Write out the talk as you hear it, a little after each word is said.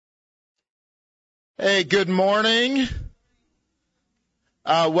Hey, good morning.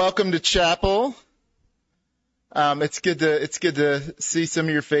 Welcome to chapel. It's good to see some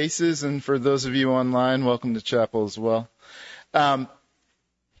of your faces, and for those of you online, welcome to chapel as well.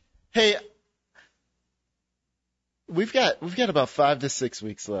 Hey, we've got about 5 to 6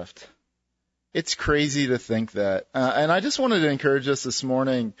 weeks left. It's crazy to think that, and I just wanted to encourage us this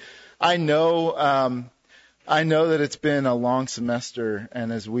morning. I know that it's been a long semester,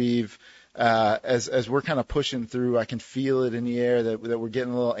 and as we're kind of pushing through, I can feel it in the air that we're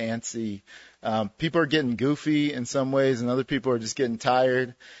getting a little antsy. People are getting goofy in some ways, and other people are just getting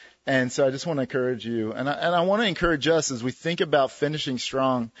tired. And so I just want to encourage you, and I want to encourage us as we think about finishing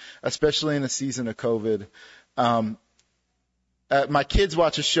strong, especially in the season of COVID. My kids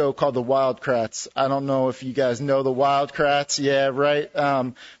watch a show called The Wildcrats. I don't know if you guys know The Wildcrats. Yeah, right.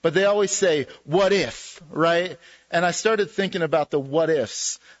 But they always say, what if, right? And I started thinking about the what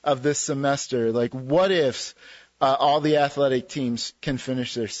ifs of this semester. Like, what if all the athletic teams can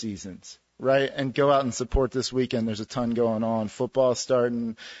finish their seasons, right? And go out and support this weekend. There's a ton going on. Football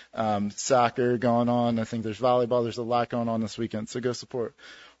starting, soccer going on. I think there's volleyball. There's a lot going on this weekend. So go support.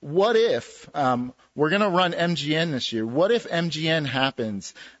 What if we're going to run MGN this year? What if MGN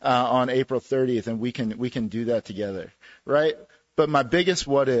happens on April 30th and we can do that together, right? But my biggest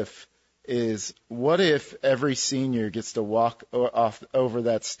what if is, what if every senior gets to walk off over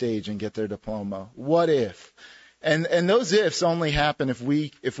that stage and get their diploma? What if? And those ifs only happen if we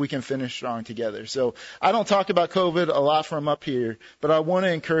can finish strong together. So I don't talk about COVID a lot from up here, but I want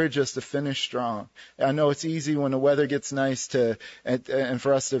to encourage us to finish strong. I know it's easy when the weather gets nice and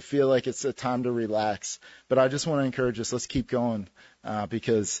for us to feel like it's a time to relax. But I just want to encourage us, let's keep going,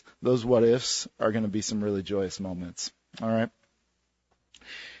 because those what ifs are going to be some really joyous moments. All right.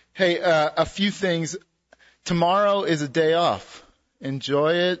 Hey, a few things. Tomorrow is a day off.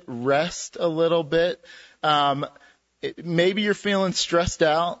 Enjoy it. Rest a little bit. Maybe you're feeling stressed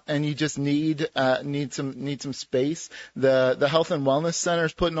out and you just need some space. The Health and Wellness Center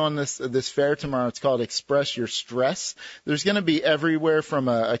is putting on this fair tomorrow. It's called Express Your Stress. There's going to be everywhere from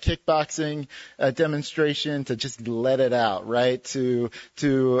a kickboxing demonstration to just let it out, right? To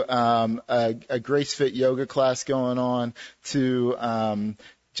a Grace Fit yoga class going on to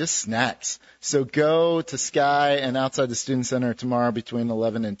just snacks. So go to Sky and outside the Student Center tomorrow between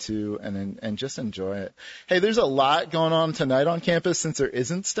 11 and 2 and just enjoy it. Hey, there's a lot going on tonight on campus since there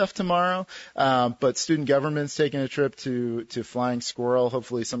isn't stuff tomorrow. But student government's taking a trip to Flying Squirrel.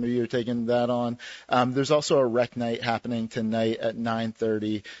 Hopefully some of you are taking that on. There's also a rec night happening tonight at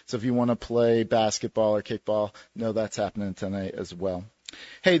 9:30. So if you want to play basketball or kickball, know that's happening tonight as well.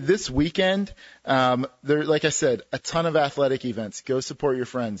 Hey, this weekend, like I said, a ton of athletic events. Go support your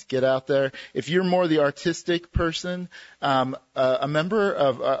friends. Get out there. If you're more the artistic person, a member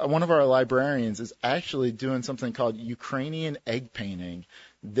of one of our librarians is actually doing something called Ukrainian egg painting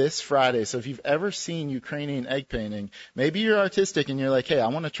this Friday. So if you've ever seen Ukrainian egg painting, maybe you're artistic and you're like, hey, I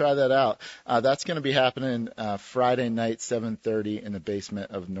want to try that out. That's going to be happening Friday night, 7:30 in the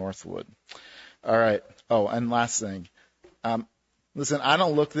basement of Northwood. All right. Oh, and last thing. Listen, I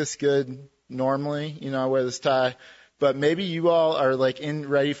don't look this good normally. I wear this tie. But maybe you all are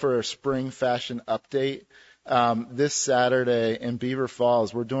ready for a spring fashion update. This Saturday in Beaver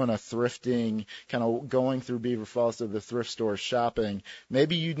Falls, we're doing a thrifting, kind of going through Beaver Falls to the thrift store shopping.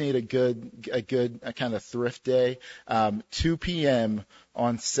 Maybe you need a good kind of thrift day. 2 p.m.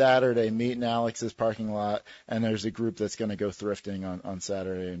 on Saturday, meet in Alex's parking lot, and there's a group that's going to go thrifting on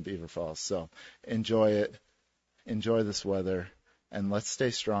Saturday in Beaver Falls. So enjoy it. Enjoy this weather. And let's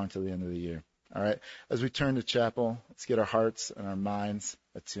stay strong till the end of the year. All right. As we turn to chapel, let's get our hearts and our minds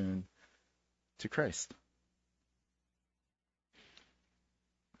attuned to Christ.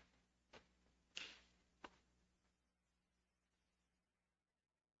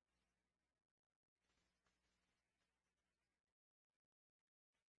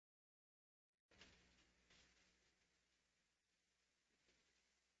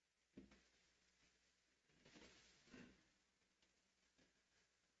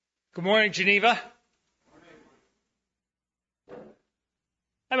 Good morning, Geneva.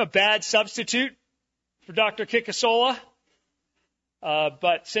 I'm a bad substitute for Dr. Kikasola,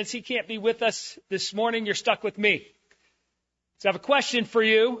 but since he can't be with us this morning, you're stuck with me. So I have a question for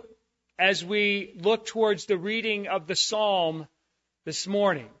you as we look towards the reading of the Psalm this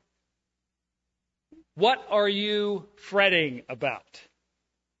morning. What are you fretting about?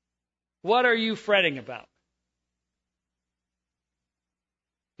 What are you fretting about?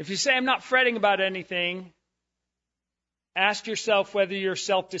 If you say, I'm not fretting about anything, ask yourself whether you're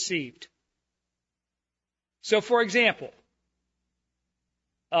self-deceived. So, for example,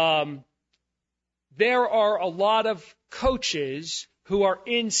 there are a lot of coaches who are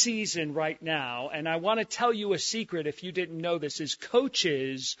in season right now, and I want to tell you a secret if you didn't know this, is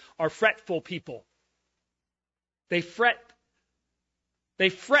coaches are fretful people. They fret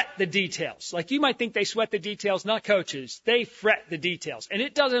the details. Like you might think they sweat the details, not coaches. They fret the details. And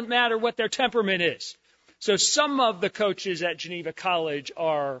it doesn't matter what their temperament is. So some of the coaches at Geneva College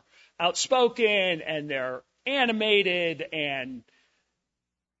are outspoken and they're animated, and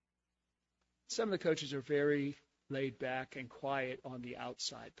some of the coaches are very laid back and quiet on the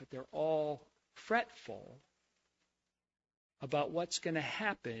outside, but they're all fretful about what's going to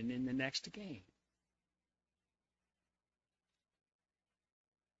happen in the next game.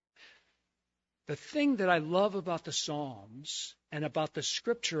 The thing that I love about the Psalms and about the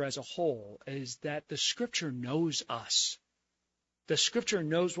Scripture as a whole is that the Scripture knows us. The Scripture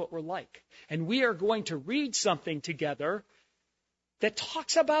knows what we're like. And we are going to read something together that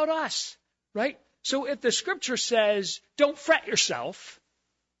talks about us, right? So if the Scripture says, don't fret yourself,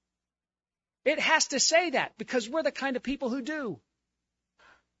 it has to say that because we're the kind of people who do.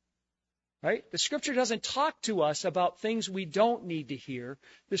 Right? The Scripture doesn't talk to us about things we don't need to hear.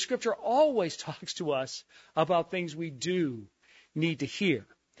 The Scripture always talks to us about things we do need to hear.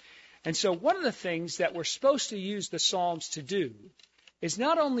 And so one of the things that we're supposed to use the Psalms to do is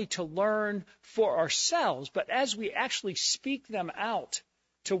not only to learn for ourselves, but as we actually speak them out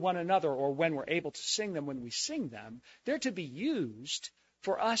to one another, or when we're able to sing them, when we sing them, they're to be used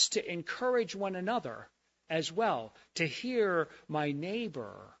for us to encourage one another as well, to hear my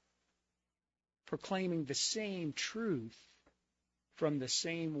neighbor proclaiming the same truth from the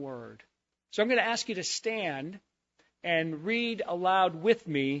same word. So I'm going to ask you to stand and read aloud with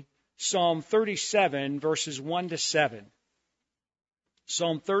me Psalm 37, verses 1 to 7.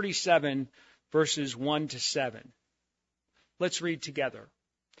 Psalm 37, verses 1 to 7. Let's read together.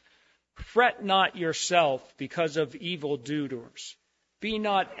 Fret not yourself because of evildoers. Be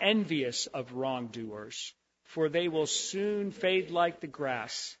not envious of wrongdoers, for they will soon fade like the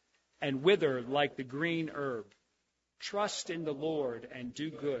grass and wither like the green herb. Trust in the Lord and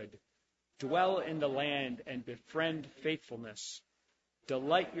do good. Dwell in the land and befriend faithfulness.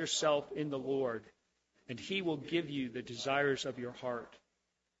 Delight yourself in the Lord, and he will give you the desires of your heart.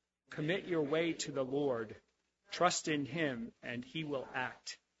 Commit your way to the Lord. Trust in him, and he will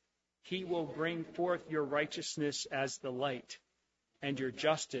act. He will bring forth your righteousness as the light, and your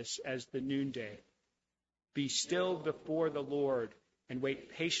justice as the noonday. Be still before the Lord, and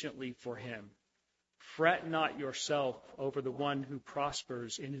wait patiently for him. Fret not yourself over the one who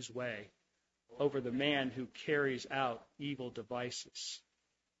prospers in his way, over the man who carries out evil devices.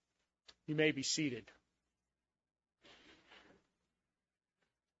 You may be seated.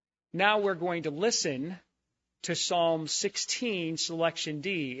 Now we're going to listen to Psalm 16, selection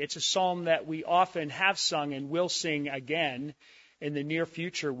D. It's a psalm that we often have sung and will sing again in the near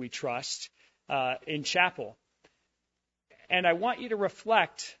future, we trust, in chapel. And I want you to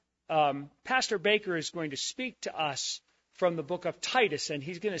reflect. Pastor Baker is going to speak to us from the book of Titus, and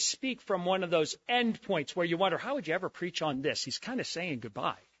he's going to speak from one of those end points where you wonder, how would you ever preach on this? He's kind of saying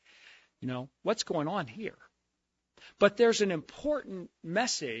goodbye. You know, what's going on here? But there's an important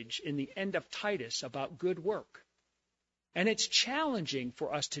message in the end of Titus about good work. And it's challenging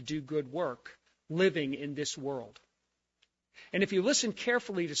for us to do good work living in this world. And if you listen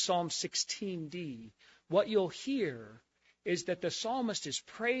carefully to Psalm 16d, what you'll hear is that the psalmist is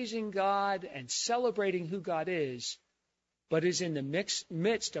praising God and celebrating who God is, but is in the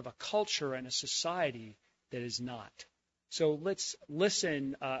midst of a culture and a society that is not. So let's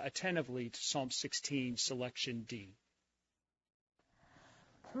listen attentively to Psalm 16, selection D.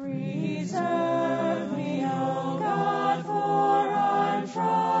 Preserve me, O God, for I'm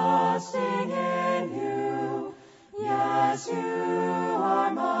trusting in you. Yes, you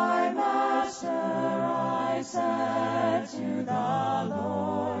are my master, I said to the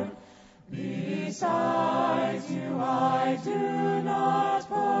Lord. Besides you, I do not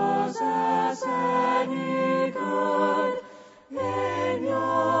possess any good. In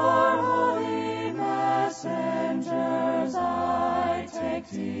your holy messengers I take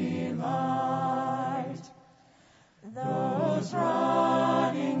delight. Those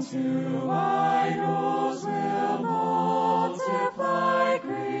running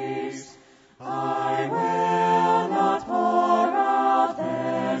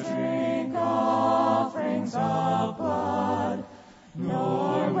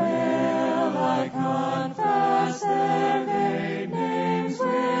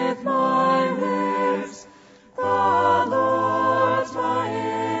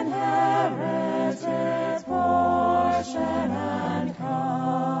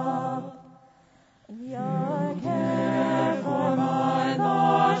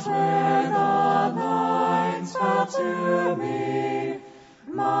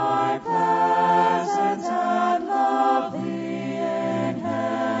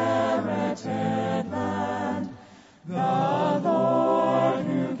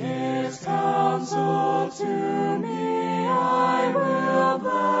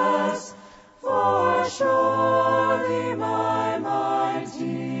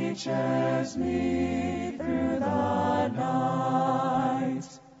teaches me through the night.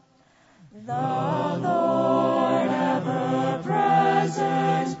 The Lord ever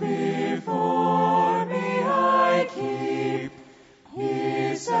present before me I keep.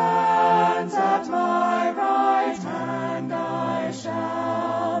 He stands at my right hand, I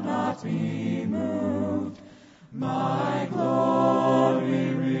shall not be moved. My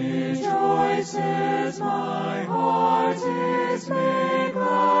glory rejoices, my heart is made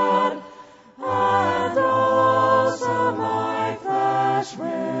glad, and also my flesh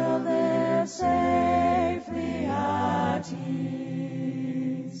will live safely at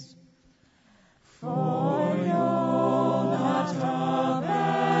ease. For you'll not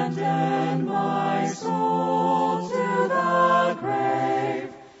abandon my soul to the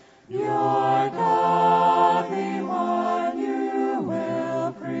grave. Your godly one you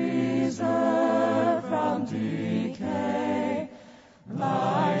will preserve from decay.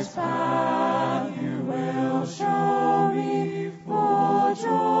 Life's path you will show me, full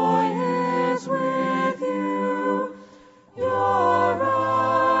joy is with you. Your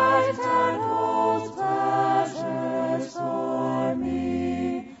right hand holds pleasures for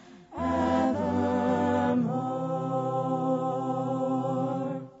me evermore.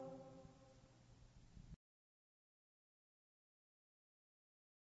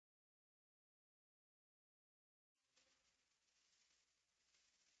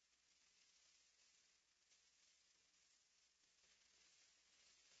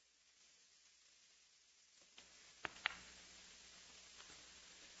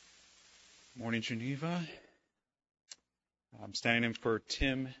 Morning, Geneva. I'm standing in for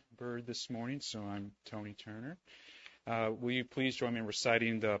Tim Bird this morning, so I'm Tony Turner. Will you please join me in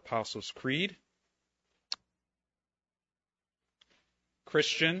reciting the Apostles' Creed?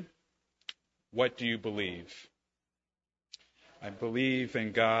 Christian, what do you believe? I believe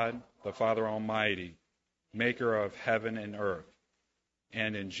in God, the Father Almighty, maker of heaven and earth,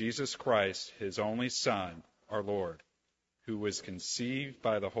 and in Jesus Christ, his only Son, our Lord, who was conceived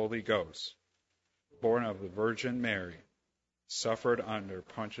by the Holy Ghost, born of the Virgin Mary, suffered under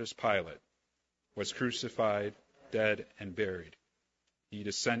Pontius Pilate, was crucified, dead, and buried. He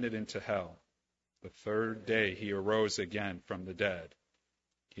descended into hell. The third day he arose again from the dead.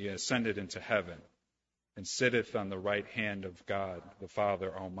 He ascended into heaven, and sitteth on the right hand of God, the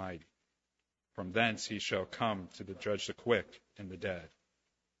Father Almighty. From thence he shall come to judge the quick and the dead.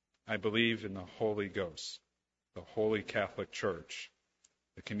 I believe in the Holy Ghost, the Holy Catholic Church,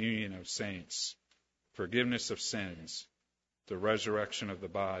 the communion of saints, forgiveness of sins, the resurrection of the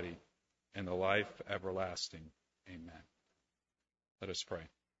body, and the life everlasting. Amen. Let us pray.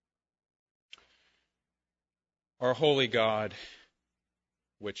 Our holy God,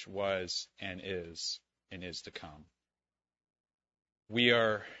 which was and is to come, we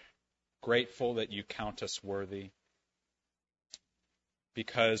are grateful that you count us worthy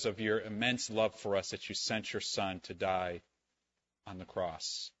because of your immense love for us, that you sent your Son to die on the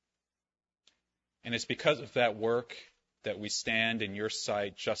cross. And it's because of that work that we stand in your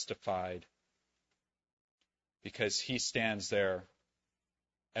sight justified, because he stands there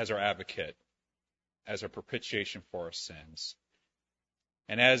as our advocate, as our propitiation for our sins.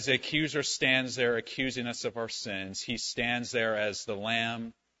 And as the accuser stands there accusing us of our sins, he stands there as the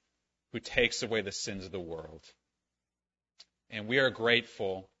Lamb who takes away the sins of the world. And we are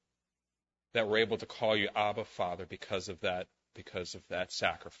grateful that we're able to call you Abba, Father, because of that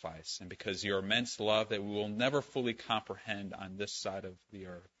sacrifice, and because your immense love that we will never fully comprehend on this side of the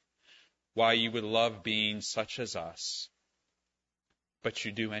earth. Why you would love beings such as us. But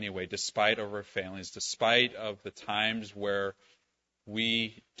you do anyway, despite our failings, despite of the times where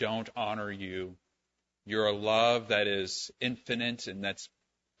we don't honor you. You're a love that is infinite and that's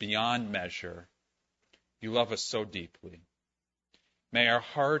beyond measure. You love us so deeply. May our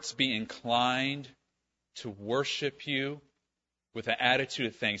hearts be inclined to worship you with an attitude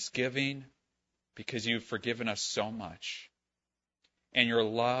of thanksgiving, because you've forgiven us so much. And your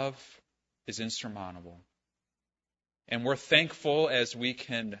love is insurmountable. And we're thankful as we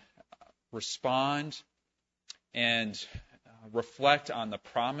can respond and reflect on the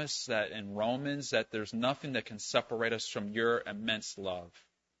promise that in Romans, that there's nothing that can separate us from your immense love.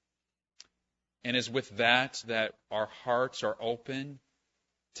 And it's with that our hearts are open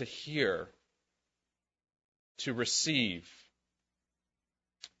to hear, to receive,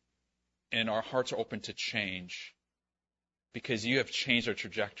 and our hearts are open to change, because you have changed our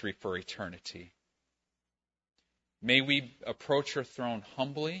trajectory for eternity. May we approach your throne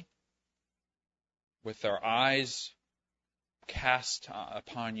humbly, with our eyes cast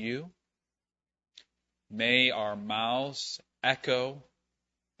upon you. May our mouths echo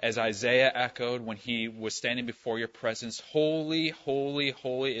as Isaiah echoed when he was standing before your presence, holy, holy,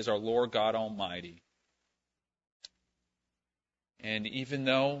 holy is our Lord God Almighty. And even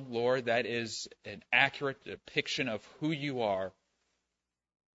though, Lord, that is an accurate depiction of who you are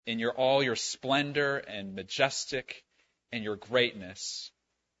in all your splendor and majestic and your greatness,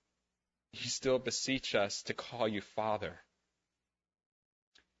 you still beseech us to call you Father.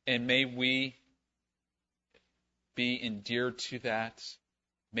 And may we be endeared to that.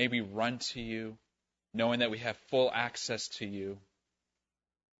 May we run to you, knowing that we have full access to you,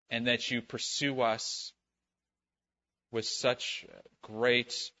 and that you pursue us with such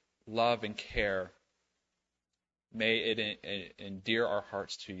great love and care. May it endear our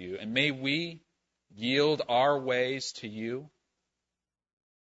hearts to you. And may we yield our ways to you,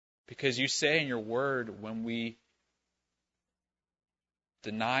 because you say in your word, when we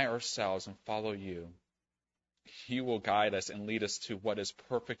deny ourselves and follow you, you will guide us and lead us to what is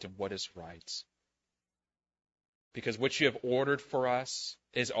perfect and what is right. Because what you have ordered for us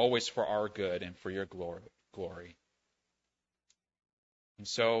is always for our good and for your glory. And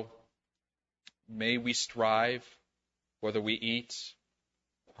so, may we strive, whether we eat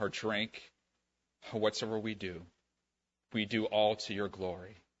or drink or whatsoever we do all to your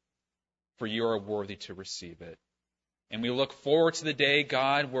glory, for you are worthy to receive it. And we look forward to the day,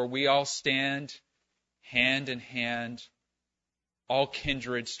 God, where we all stand hand in hand, all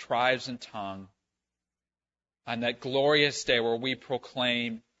kindreds, tribes, and tongue, on that glorious day where we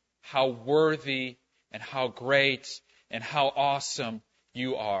proclaim how worthy and how great and how awesome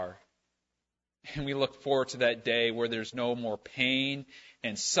you are. And we look forward to that day where there's no more pain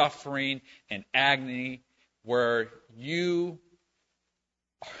and suffering and agony, where you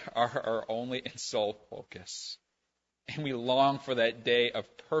are our only and sole focus. And we long for that day of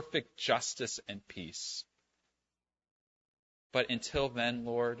perfect justice and peace. But until then,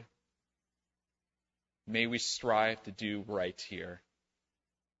 Lord, may we strive to do right here.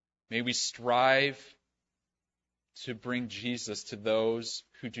 May we strive to bring Jesus to those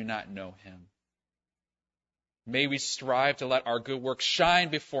who do not know him. May we strive to let our good works shine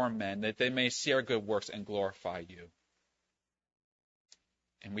before men, that they may see our good works and glorify you.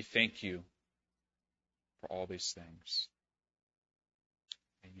 And we thank you for all these things.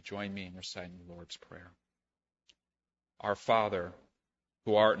 May you join me in reciting the Lord's Prayer. Our Father,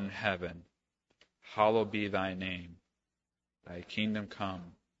 who art in heaven, hallowed be thy name. Thy kingdom come,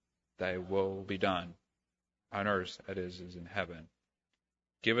 thy will be done, on earth as it is in heaven.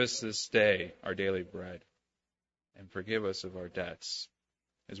 Give us this day our daily bread, and forgive us of our debts,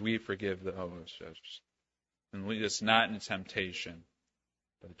 as we forgive those debtors. And lead us not into temptation,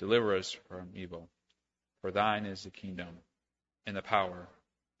 but deliver us from evil. For thine is the kingdom, and the power,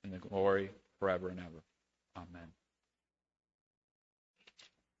 and the glory forever and ever. Amen.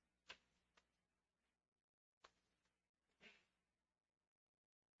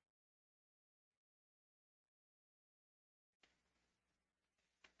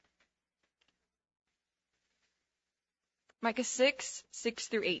 Micah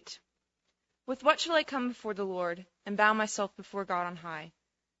 6:6-8. With what shall I come before the Lord, and bow myself before God on high?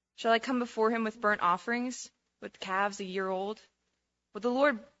 Shall I come before him with burnt offerings, with calves a year old? Will the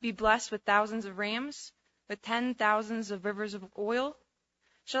Lord be blessed with thousands of rams, with 10,000s of rivers of oil?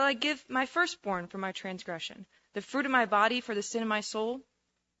 Shall I give my firstborn for my transgression, the fruit of my body for the sin of my soul?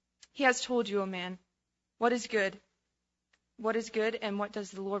 He has told you, O man, what is good? What is good, and what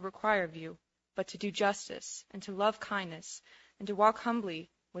does the Lord require of you? But to do justice, and to love kindness, and to walk humbly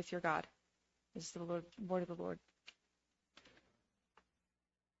with your God. This is the word of the Lord.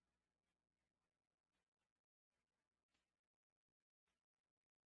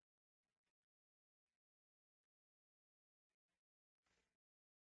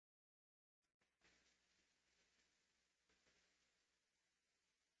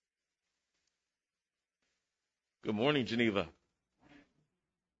 Good morning, Geneva.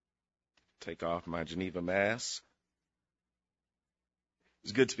 Take off my Geneva mask.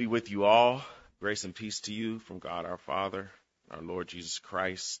 It's good to be with you all. Grace and peace to you from God our Father, our Lord Jesus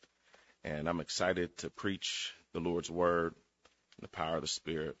Christ. And I'm excited to preach the Lord's word in the power of the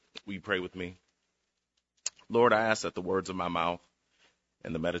Spirit. Will you pray with me? Lord, I ask that the words of my mouth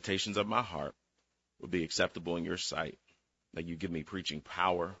and the meditations of my heart will be acceptable in your sight, that you give me preaching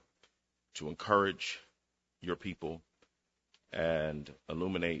power to encourage your people and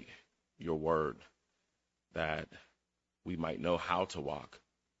illuminate your word, that we might know how to walk,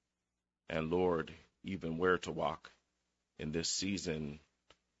 and Lord, even where to walk in this season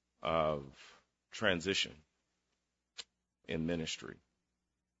of transition in ministry.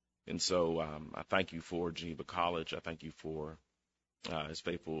 And so I thank you for Geneva College. I thank you for his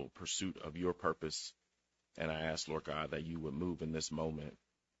faithful pursuit of your purpose. And I ask, Lord God, that you would move in this moment,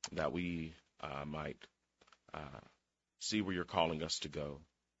 that we might see where you're calling us to go,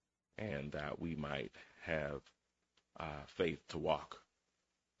 and that we might have faith to walk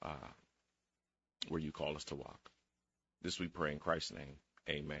where you call us to walk. This we pray in Christ's name.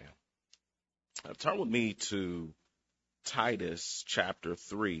 Amen. Turn with me to Titus chapter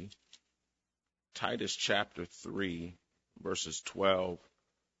 3. Titus chapter 3, verses 12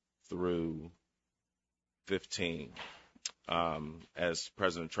 through 15. As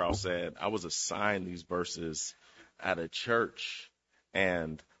President Charles said, I was assigned these verses at a church,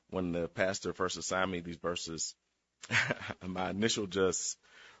 and when the pastor first assigned me these verses, my initial just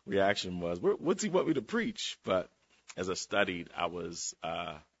reaction was, what's he want me to preach? But as I studied, I was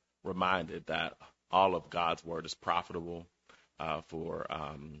reminded that all of God's word is profitable for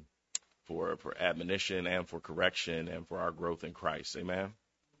admonition and for correction and for our growth in Christ. Amen.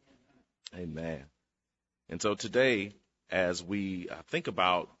 Amen. And so today, as we think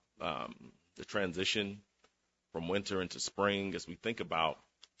about the transition from winter into spring, as we think about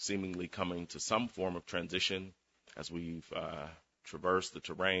seemingly coming to some form of transition, as we've traversed the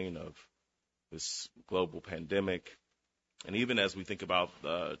terrain of this global pandemic, and even as we think about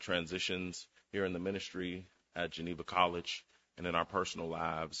the transitions here in the ministry at Geneva College and in our personal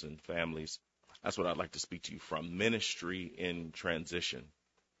lives and families, that's what I'd like to speak to you from. Ministry in transition.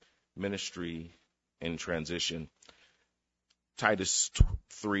 Ministry in transition. Titus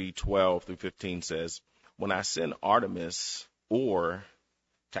 3:12 through 15 says, when I send Artemas or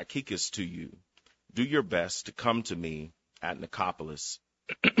Tychicus to you, do your best to come to me at Nicopolis,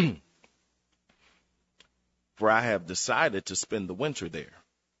 for I have decided to spend the winter there.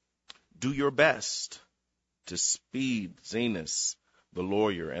 Do your best to speed Zenas, the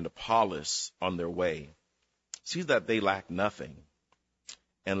lawyer, and Apollos on their way. See that they lack nothing,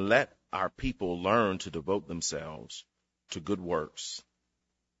 and let our people learn to devote themselves to good works,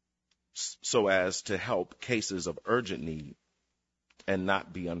 so as to help cases of urgent need and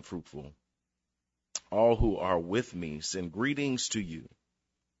not be unfruitful. All who are with me send greetings to you.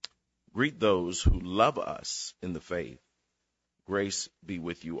 Greet those who love us in the faith. Grace be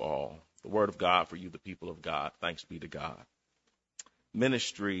with you all. The word of God for you, the people of God. Thanks be to God.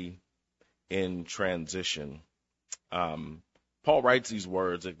 Ministry in transition. Paul writes these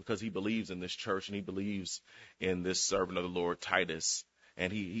words because he believes in this church and he believes in this servant of the Lord, Titus.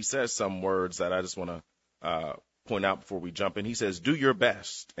 And he says some words that I just want to point out before we jump in. He says, do your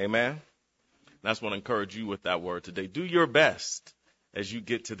best. Amen. And I just want to encourage you with that word today. Do your best as you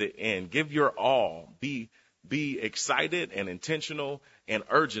get to the end. Give your all. Be excited and intentional and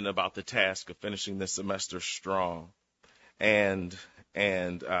urgent about the task of finishing this semester strong. And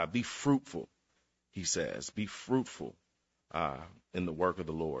be fruitful, he says. Be fruitful in the work of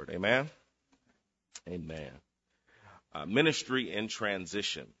the Lord. Amen? Amen. Ministry in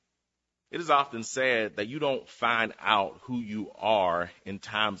transition. It is often said that you don't find out who you are in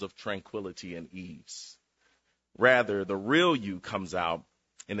times of tranquility and ease. Rather, the real you comes out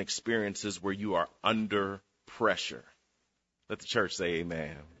in experiences where you are under pressure. Let the church say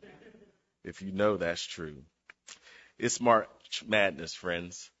amen, if you know that's true. It's March Madness,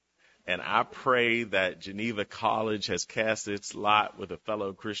 friends. And I pray that Geneva College has cast its lot with a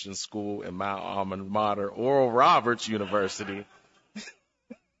fellow Christian school in my alma mater, Oral Roberts University,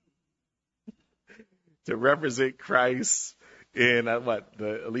 to represent Christ in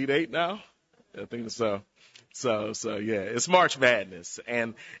the Elite Eight now? I think so. So yeah, it's March Madness,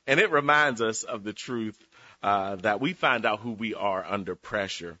 and it reminds us of the truth that we find out who we are under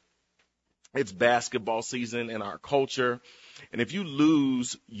pressure. It's basketball season in our culture, and if you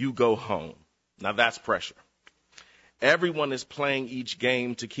lose, you go home. Now that's pressure. Everyone is playing each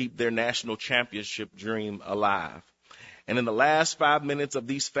game to keep their national championship dream alive. And in the last 5 minutes of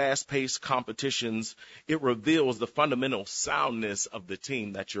these fast-paced competitions, it reveals the fundamental soundness of the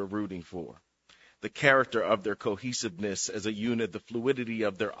team that you're rooting for. The character of their cohesiveness as a unit, the fluidity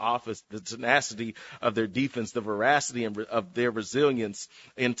of their offense, the tenacity of their defense, the veracity of their resilience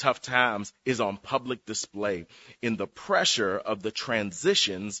in tough times is on public display in the pressure of the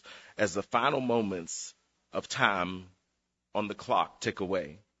transitions as the final moments of time on the clock tick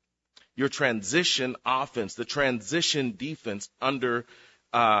away. Your transition offense, the transition defense under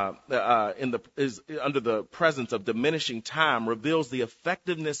the presence of diminishing time reveals the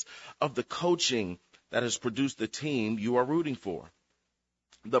effectiveness of the coaching that has produced the team you are rooting for.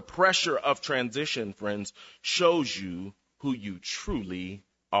 The pressure of transition, friends, shows you who you truly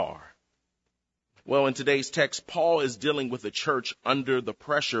are. Well, in today's text, Paul is dealing with a church under the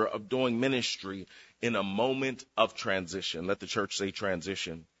pressure of doing ministry in a moment of transition. Let the church say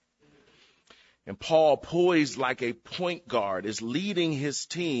transition. And Paul, poised like a point guard, is leading his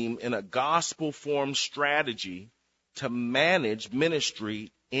team in a gospel-formed strategy to manage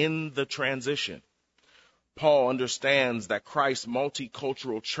ministry in the transition. Paul understands that Christ's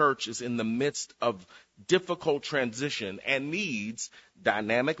multicultural church is in the midst of difficult transition and needs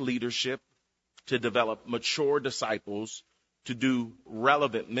dynamic leadership to develop mature disciples to do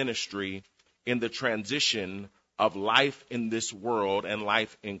relevant ministry in the transition of life in this world and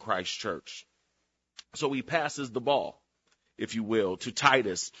life in Christ's church. So he passes the ball, if you will, to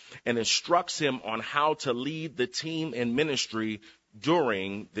Titus and instructs him on how to lead the team in ministry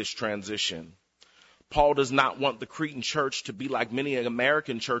during this transition. Paul does not want the Cretan church to be like many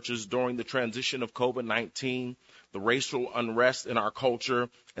American churches during the transition of COVID-19, the racial unrest in our culture,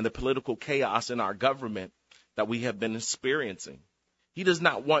 and the political chaos in our government that we have been experiencing. He does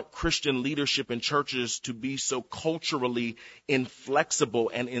not want Christian leadership in churches to be so culturally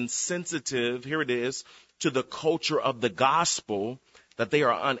inflexible and insensitive, here it is, to the culture of the gospel that they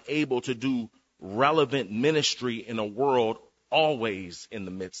are unable to do relevant ministry in a world always in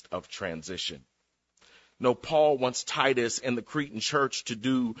the midst of transition. No, Paul wants Titus and the Cretan church to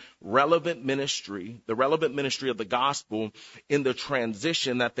do relevant ministry, the relevant ministry of the gospel in the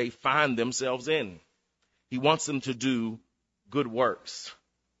transition that they find themselves in. He wants them to do good works.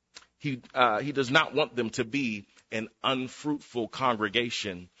 He does not want them to be an unfruitful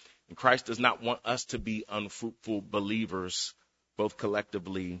congregation. And Christ does not want us to be unfruitful believers, both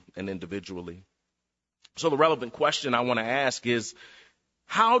collectively and individually. So the relevant question I want to ask is,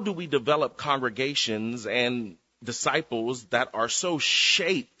 how do we develop congregations and disciples that are so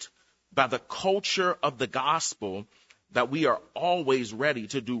shaped by the culture of the gospel that we are always ready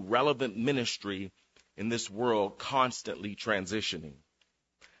to do relevant ministry in this world constantly transitioning?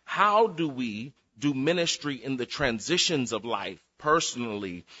 How do we do ministry in the transitions of life,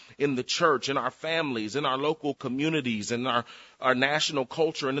 personally, in the church, in our families, in our local communities, in our national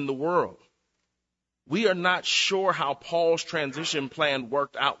culture, and in the world? We are not sure how Paul's transition plan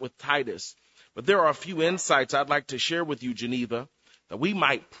worked out with Titus, but there are a few insights I'd like to share with you, Geneva, that we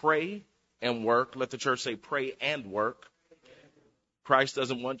might pray and work. Let the church say pray and work. Christ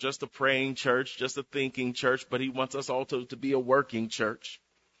doesn't want just a praying church, just a thinking church, but he wants us also to be a working church.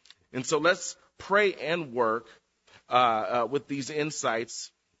 And so let's pray and work with these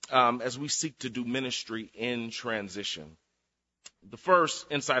insights as we seek to do ministry in transition. The first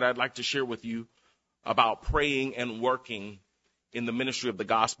insight I'd like to share with you about praying and working in the ministry of the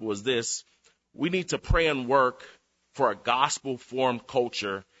gospel is this: we need to pray and work for a gospel-formed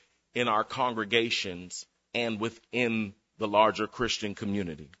culture in our congregations and within the larger Christian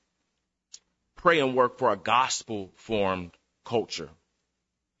community. Pray and work for a gospel-formed culture.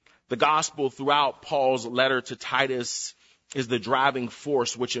 The gospel throughout Paul's letter to Titus is the driving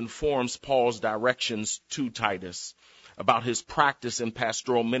force which informs Paul's directions to Titus about his practice in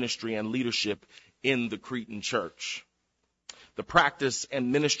pastoral ministry and leadership in the Cretan church. The practice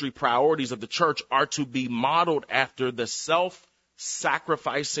and ministry priorities of the church are to be modeled after the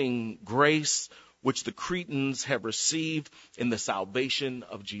self-sacrificing grace which the Cretans have received in the salvation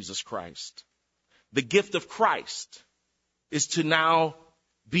of Jesus Christ. The gift of Christ is to now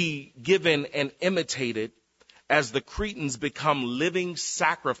be given and imitated as the Cretans become living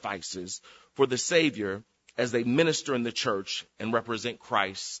sacrifices for the Savior as they minister in the church and represent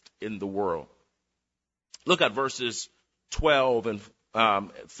Christ in the world. Look at verses 12 and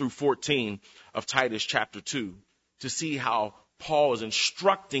through 14 of Titus chapter 2 to see how Paul is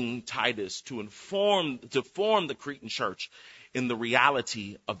instructing Titus to form the Cretan church in the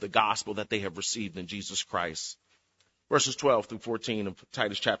reality of the gospel that they have received in Jesus Christ. Verses 12 through 14 of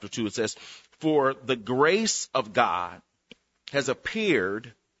Titus chapter 2, it says, "For the grace of God has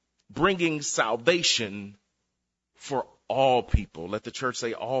appeared, bringing salvation for all people." Let the church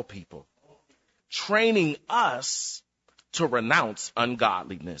say all people. "Training us to renounce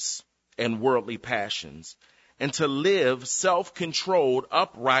ungodliness and worldly passions, and to live self-controlled,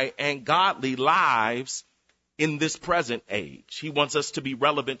 upright, and godly lives in this present age." He wants us to be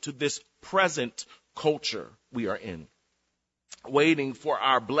relevant to this present culture we are in, waiting for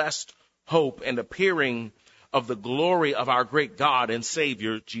our blessed hope and appearing of the glory of our great God and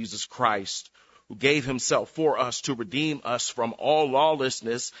Savior, Jesus Christ, who gave himself for us to redeem us from all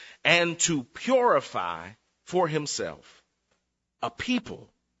lawlessness and to purify for himself a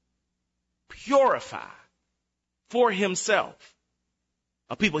people, purify for himself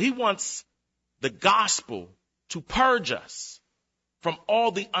a people. He wants the gospel to purge us from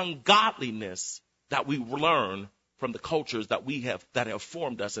all the ungodliness that we learn from the cultures that have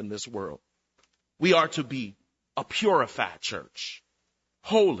formed us in this world. We are to be a purified church,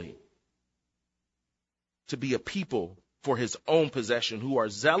 holy, to be a people for his own possession who are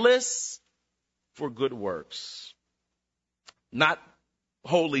zealous for good works. Not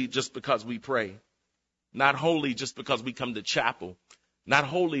holy just because we pray, not holy just because we come to chapel, not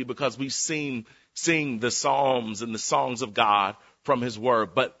holy because we sing the psalms and the songs of God from his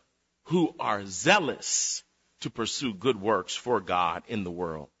word, but who are zealous to pursue good works for God in the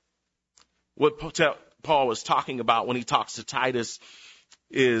world. What Paul is talking about when he talks to Titus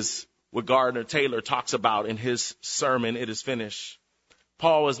is what Gardner Taylor talks about in his sermon, It Is Finished.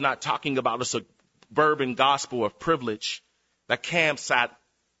 Paul is not talking about a suburban gospel of privilege that camps at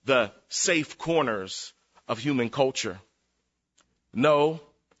the safe corners of human culture. No,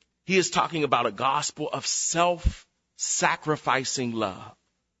 he is talking about a gospel of self-sacrificing love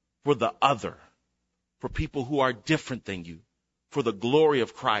for the other, for people who are different than you, for the glory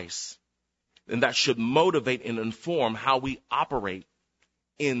of Christ. And that should motivate and inform how we operate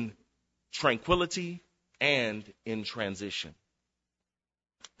in tranquility and in transition.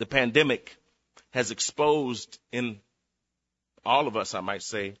 The pandemic has exposed in all of us, I might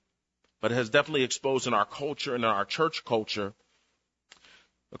say, but has definitely exposed in our culture and in our church culture,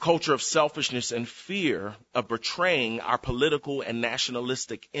 a culture of selfishness and fear of betraying our political and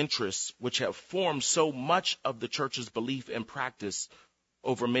nationalistic interests, which have formed so much of the church's belief and practice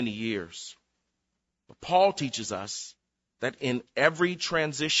over many years. But Paul teaches us that in every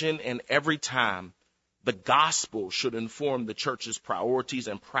transition and every time, the gospel should inform the church's priorities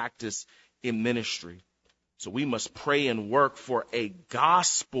and practice in ministry. So we must pray and work for a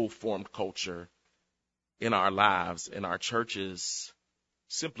gospel-formed culture in our lives, in our churches.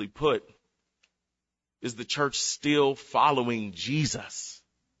 Simply put, is the church still following Jesus?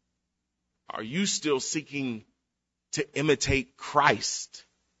 Are you still seeking to imitate Christ?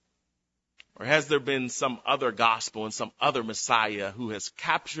 Or has there been some other gospel and some other Messiah who has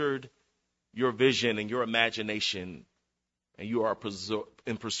captured your vision and your imagination, and you are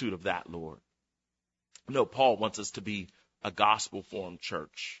in pursuit of that, Lord? No, Paul wants us to be a gospel-formed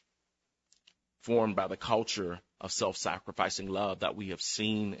church, formed by the culture of self-sacrificing love that we have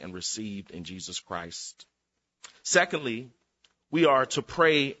seen and received in Jesus Christ. Secondly, we are to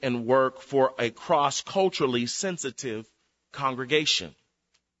pray and work for a cross-culturally sensitive congregation.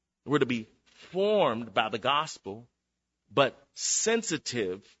 We're to be formed by the gospel, but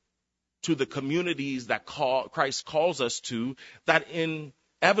sensitive to the communities that Christ calls us to, that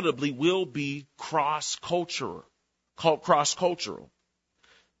inevitably will be cross-cultural.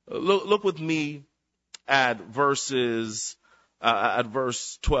 Look with me at verse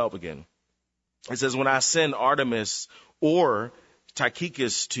 12 again. It says, when I send Artemas or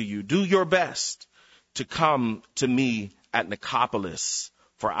Tychicus to you, do your best to come to me at Nicopolis,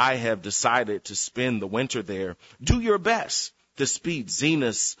 for I have decided to spend the winter there. Do your best to speed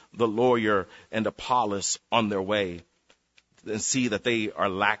Zenas the lawyer and Apollos on their way, and see that they are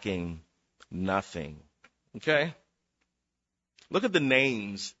lacking nothing. Okay? Look at the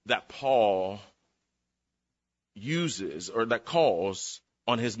names that Paul uses or that calls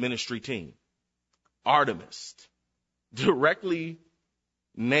on his ministry team. Artemis, directly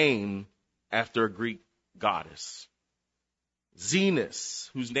named after a Greek goddess. Zenas,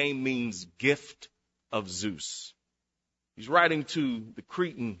 whose name means gift of Zeus. He's writing to the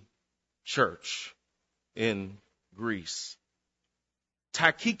Cretan church in Greece.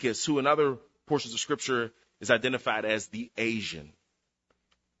 Tychicus, who in other portions of Scripture is identified as the Asian.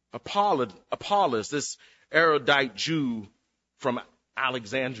 Apollos, this erudite Jew from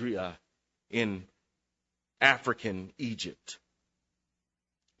Alexandria in African Egypt.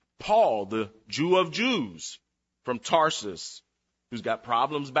 Paul, the Jew of Jews from Tarsus, who's got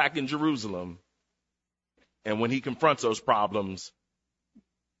problems back in Jerusalem. And when he confronts those problems,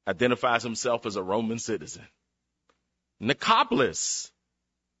 identifies himself as a Roman citizen. Nicopolis,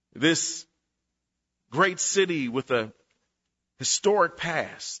 this great city with a historic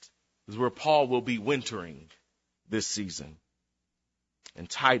past, is where Paul will be wintering this season. And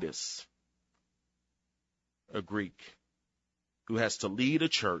Titus, a Greek, who has to lead a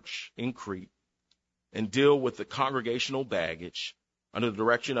church in Crete and deal with the congregational baggage under the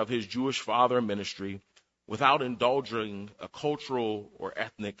direction of his Jewish father in ministry without indulging a cultural or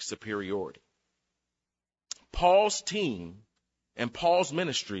ethnic superiority. Paul's team and Paul's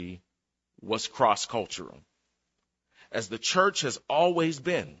ministry was cross-cultural, as the church has always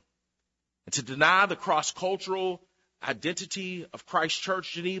been. And to deny the cross-cultural identity of Christ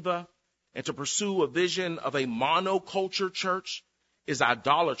Church Geneva and to pursue a vision of a monoculture church is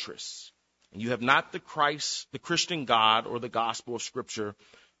idolatrous. And you have not the Christian God or the gospel of Scripture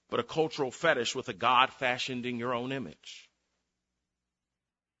but a cultural fetish with a God fashioned in your own image.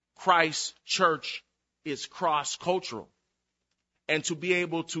 Christ's church is cross-cultural. And to be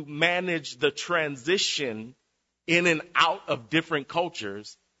able to manage the transition in and out of different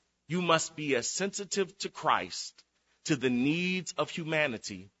cultures, you must be as sensitive to Christ, to the needs of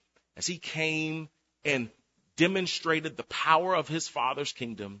humanity, as he came and demonstrated the power of his Father's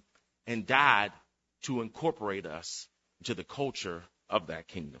kingdom and died to incorporate us into the culture of that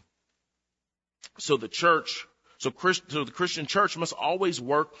kingdom. So the Christian church must always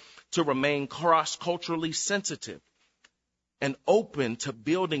work to remain cross-culturally sensitive and open to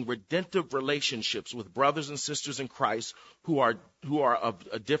building redemptive relationships with brothers and sisters in Christ who are of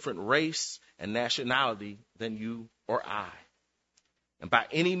a different race and nationality than you or I. And by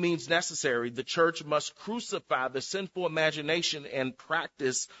any means necessary, the church must crucify the sinful imagination and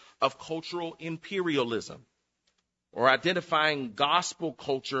practice of cultural imperialism, or identifying gospel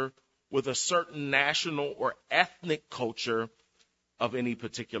culture with a certain national or ethnic culture of any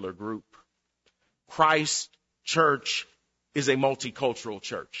particular group. Christ's church is a multicultural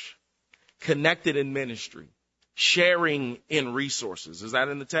church, connected in ministry, sharing in resources. Is that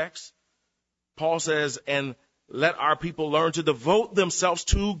in the text? Paul says, and let our people learn to devote themselves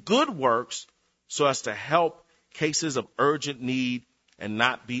to good works so as to help cases of urgent need and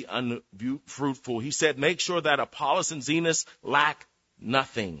not be unfruitful. He said, make sure that Apollos and Zenas lack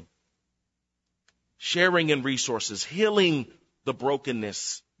nothing. Sharing in resources, healing the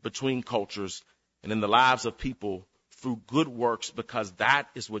brokenness between cultures and in the lives of people through good works, because that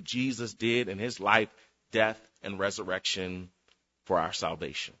is what Jesus did in his life, death, and resurrection for our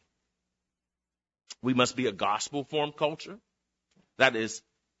salvation. We must be a gospel-formed culture that is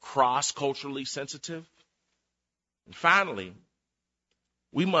cross-culturally sensitive. And finally,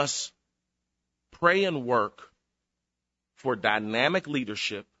 we must pray and work for dynamic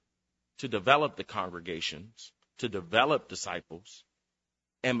leadership to develop the congregations, to develop disciples,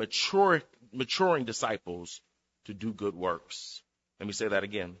 and maturing disciples to do good works. Let me say that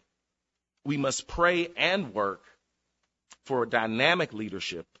again. We must pray and work for dynamic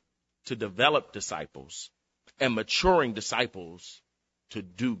leadership to develop disciples and maturing disciples to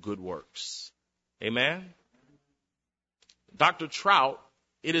do good works. Amen? Dr. Trout,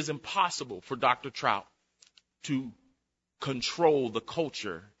 it is impossible for Dr. Trout to control the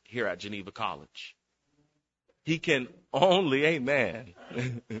culture here at Geneva College. He can only, amen.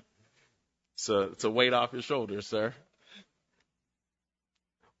 So it's a weight off your shoulders, sir.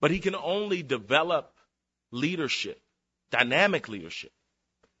 But he can only develop leadership, dynamic leadership,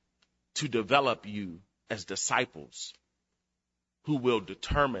 to develop you as disciples who will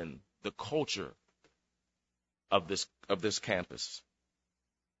determine the culture of this campus.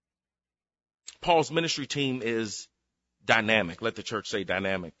 Paul's ministry team is dynamic. Let the church say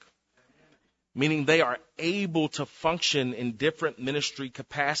dynamic. Meaning they are able to function in different ministry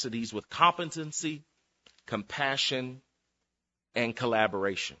capacities with competency, compassion, and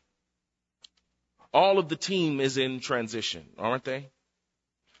collaboration. All of the team is in transition, aren't they?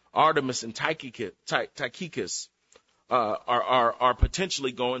 Artemis and Tychicus are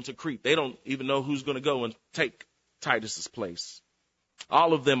potentially going to Crete. They don't even know who's going to go and take Titus's place.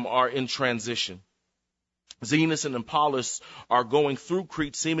 All of them are in transition. Zenas and Apollos are going through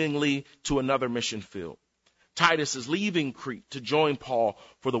Crete, seemingly to another mission field. Titus is leaving Crete to join Paul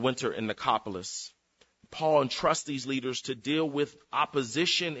for the winter in Nicopolis. Paul entrusts these leaders to deal with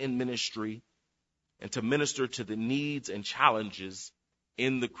opposition in ministry and to minister to the needs and challenges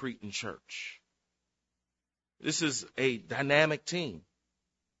in the Cretan church. This is a dynamic team,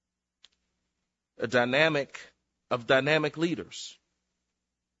 a dynamic leaders.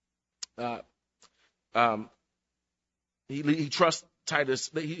 He trusts Titus.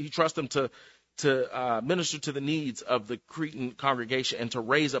 He trusts them to minister to the needs of the Cretan congregation and to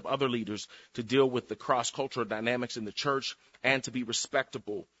raise up other leaders to deal with the cross-cultural dynamics in the church and to be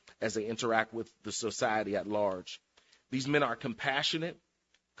respectable as they interact with the society at large. These men are compassionate,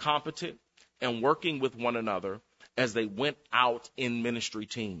 competent, and working with one another as they went out in ministry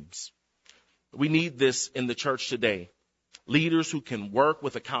teams. We need this in the church today. Leaders who can work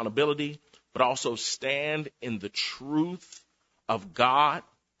with accountability, but also stand in the truth of God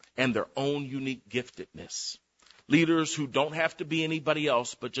and their own unique giftedness. Leaders who don't have to be anybody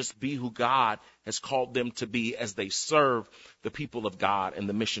else, but just be who God has called them to be as they serve the people of God and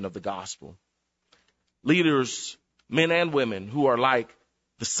the mission of the gospel. Leaders, men and women, who are like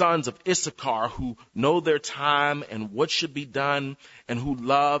the sons of Issachar, who know their time and what should be done, and who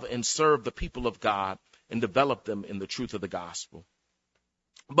love and serve the people of God and develop them in the truth of the gospel.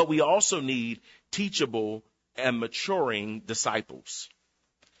 But we also need teachable and maturing disciples.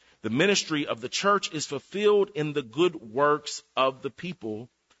 The ministry of the church is fulfilled in the good works of the people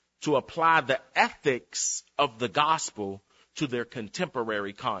to apply the ethics of the gospel to their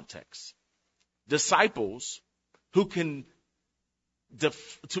contemporary context. Disciples who can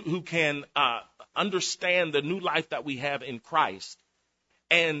understand the new life that we have in Christ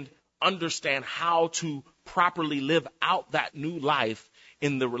and understand how to properly live out that new life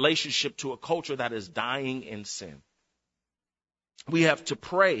in the relationship to a culture that is dying in sin. We have to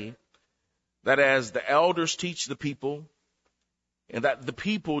pray that as the elders teach the people, and that the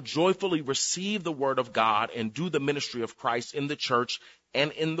people joyfully receive the word of God and do the ministry of Christ in the church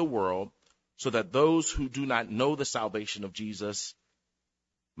and in the world, so that those who do not know the salvation of Jesus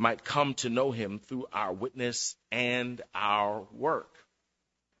might come to know him through our witness and our work.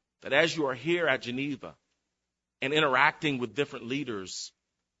 That as you are here at Geneva and interacting with different leaders,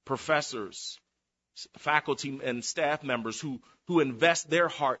 professors, faculty and staff members who invest their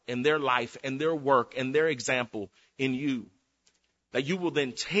heart and their life and their work and their example in you, that you will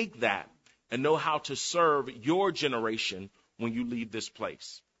then take that and know how to serve your generation when you leave this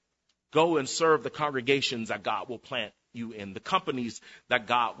place. Go and serve the congregations that God will plant you in, the companies that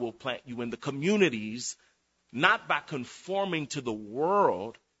God will plant you in, the communities, not by conforming to the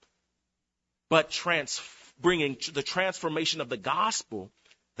world, but bringing the transformation of the gospel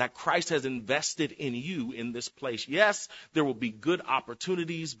that Christ has invested in you in this place. Yes, there will be good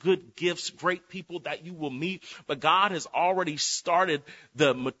opportunities, good gifts, great people that you will meet, but God has already started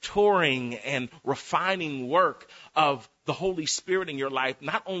the maturing and refining work of the Holy Spirit in your life,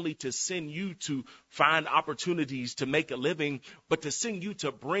 not only to send you to find opportunities to make a living, but to send you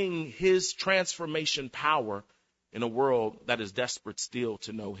to bring his transformation power in a world that is desperate still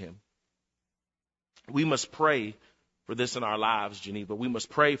to know him. We must pray for this in our lives, Geneva. We must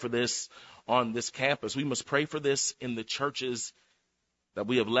pray for this on this campus. We must pray for this in the churches that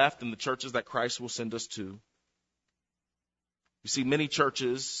we have left and the churches that Christ will send us to. You see, many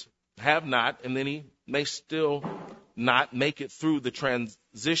churches have not, and many may still not make it through the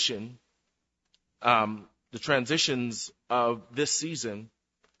transitions of this season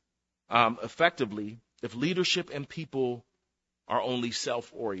effectively if leadership and people are only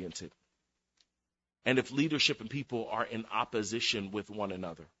self-oriented. And if leadership and people are in opposition with one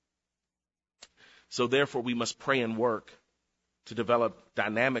another. So therefore, we must pray and work to develop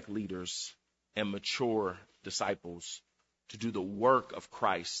dynamic leaders and mature disciples to do the work of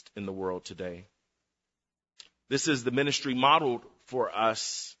Christ in the world today. This is the ministry modeled for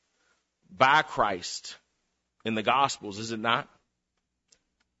us by Christ in the Gospels, is it not?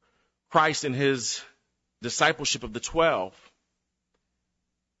 Christ in his discipleship of the 12,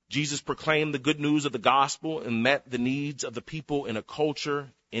 Jesus proclaimed the good news of the gospel and met the needs of the people in a culture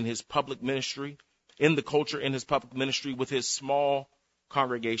in his public ministry, with his small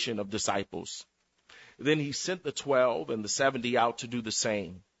congregation of disciples. Then he sent the 12 and the 70 out to do the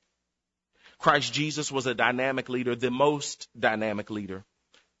same. Christ Jesus was a dynamic leader, the most dynamic leader,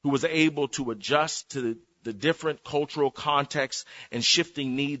 who was able to adjust to the different cultural contexts and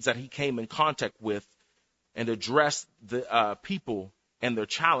shifting needs that he came in contact with and address the people and their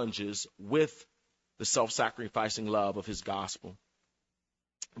challenges with the self-sacrificing love of his gospel.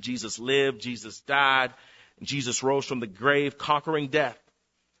 Jesus lived, Jesus died, and Jesus rose from the grave, conquering death.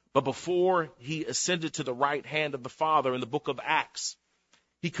 But before he ascended to the right hand of the Father in the book of Acts,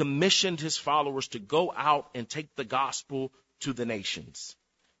 he commissioned his followers to go out and take the gospel to the nations,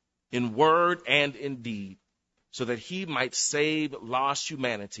 in word and in deed, so that he might save lost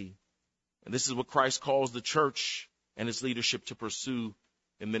humanity. And this is what Christ calls the church and its leadership to pursue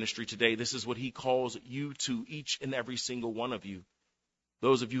in ministry today. This is what he calls you to, each and every single one of you.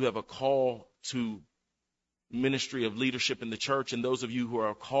 Those of you who have a call to ministry of leadership in the church, and those of you who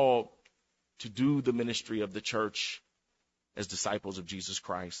are called to do the ministry of the church as disciples of Jesus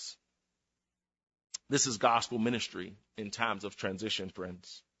Christ. This is gospel ministry in times of transition,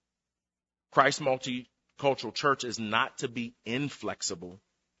 friends. Christ's multicultural church is not to be inflexible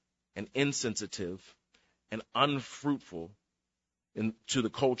and insensitive and unfruitful in the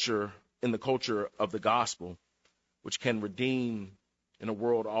culture of the gospel, which can redeem in a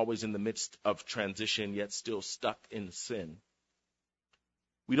world always in the midst of transition, yet still stuck in sin.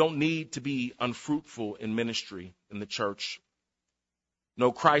 We don't need to be unfruitful in ministry in the church.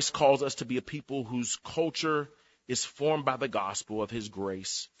 No, Christ calls us to be a people whose culture is formed by the gospel of his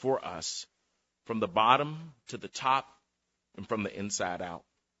grace for us, from the bottom to the top and from the inside out.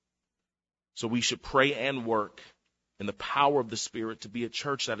 So we should pray and work in the power of the Spirit to be a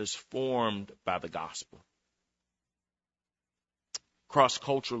church that is formed by the gospel,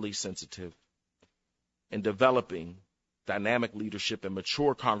 cross-culturally sensitive, and developing dynamic leadership and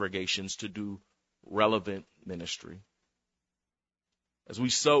mature congregations to do relevant ministry. As we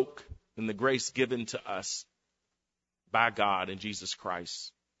soak in the grace given to us by God in Jesus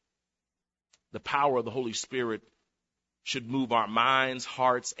Christ, the power of the Holy Spirit should move our minds,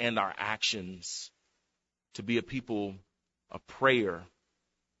 hearts, and our actions to be a people of prayer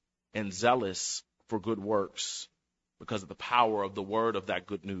and zealous for good works because of the power of the word of that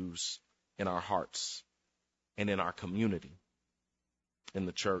good news in our hearts and in our community, in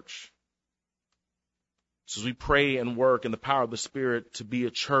the church. So as we pray and work in the power of the Spirit to be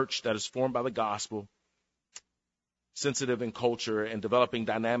a church that is formed by the gospel, sensitive in culture, and developing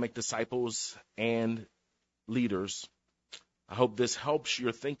dynamic disciples and leaders, I hope this helps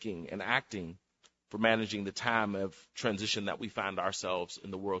your thinking and acting for managing the time of transition that we find ourselves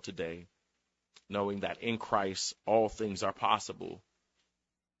in the world today, knowing that in Christ all things are possible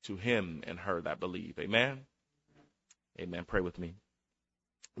to him and her that believe. Amen? Amen. Pray with me.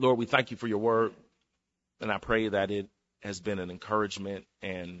 Lord, we thank you for your word, and I pray that it has been an encouragement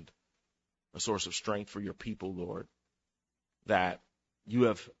and a source of strength for your people, Lord, that you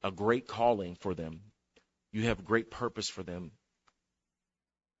have a great calling for them. You have great purpose for them,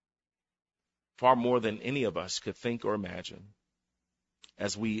 far more than any of us could think or imagine,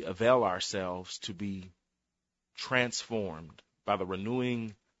 as we avail ourselves to be transformed by the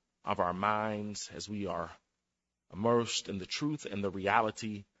renewing of our minds as we are immersed in the truth and the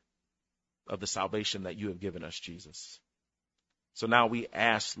reality of the salvation that you have given us, Jesus. So now we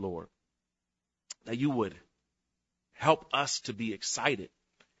ask, Lord, that you would help us to be excited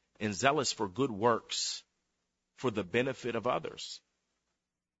and zealous for good works for the benefit of others,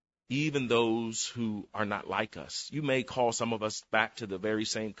 even those who are not like us. You may call some of us back to the very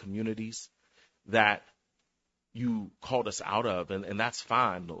same communities that you called us out of, and that's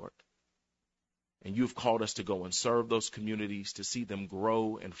fine, Lord. And you've called us to go and serve those communities, to see them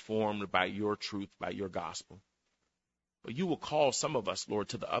grow and formed by your truth, by your gospel. But you will call some of us, Lord,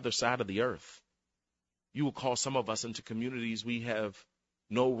 to the other side of the earth. You will call some of us into communities we have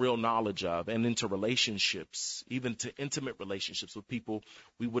no real knowledge of, and into relationships, even to intimate relationships with people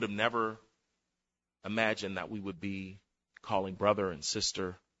we would have never imagined that we would be calling brother and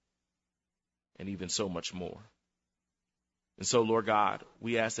sister, and even so much more. And so, Lord God,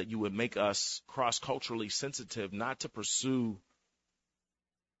 we ask that you would make us cross-culturally sensitive, not to pursue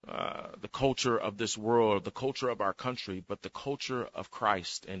the culture of this world, the culture of our country, but the culture of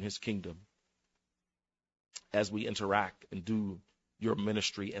Christ and his kingdom as we interact and do your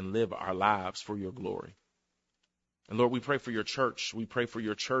ministry and live our lives for your glory. And Lord, we pray for your church. We pray for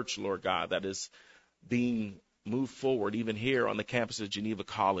your church, Lord God, that is being moved forward, even here on the campus of Geneva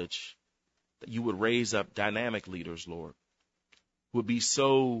College, that you would raise up dynamic leaders, Lord, who would be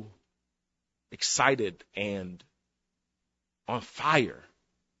so excited and on fire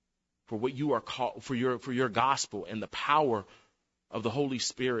for what you are called, for your gospel and the power of the Holy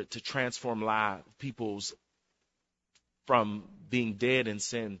Spirit to transform lives, people's from being dead in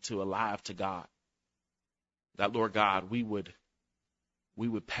sin to alive to God. That, Lord God, we would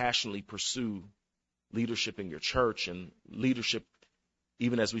passionately pursue leadership in your church and leadership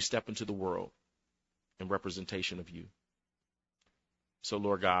even as we step into the world in representation of you. So,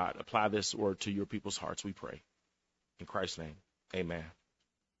 Lord God, apply this word to your people's hearts, we pray. In Christ's name, amen.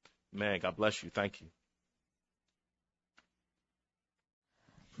 Man, God bless you. Thank you.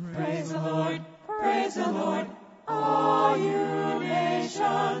 Praise the Lord, praise the Lord. All you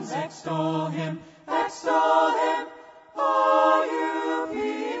nations extol him, extol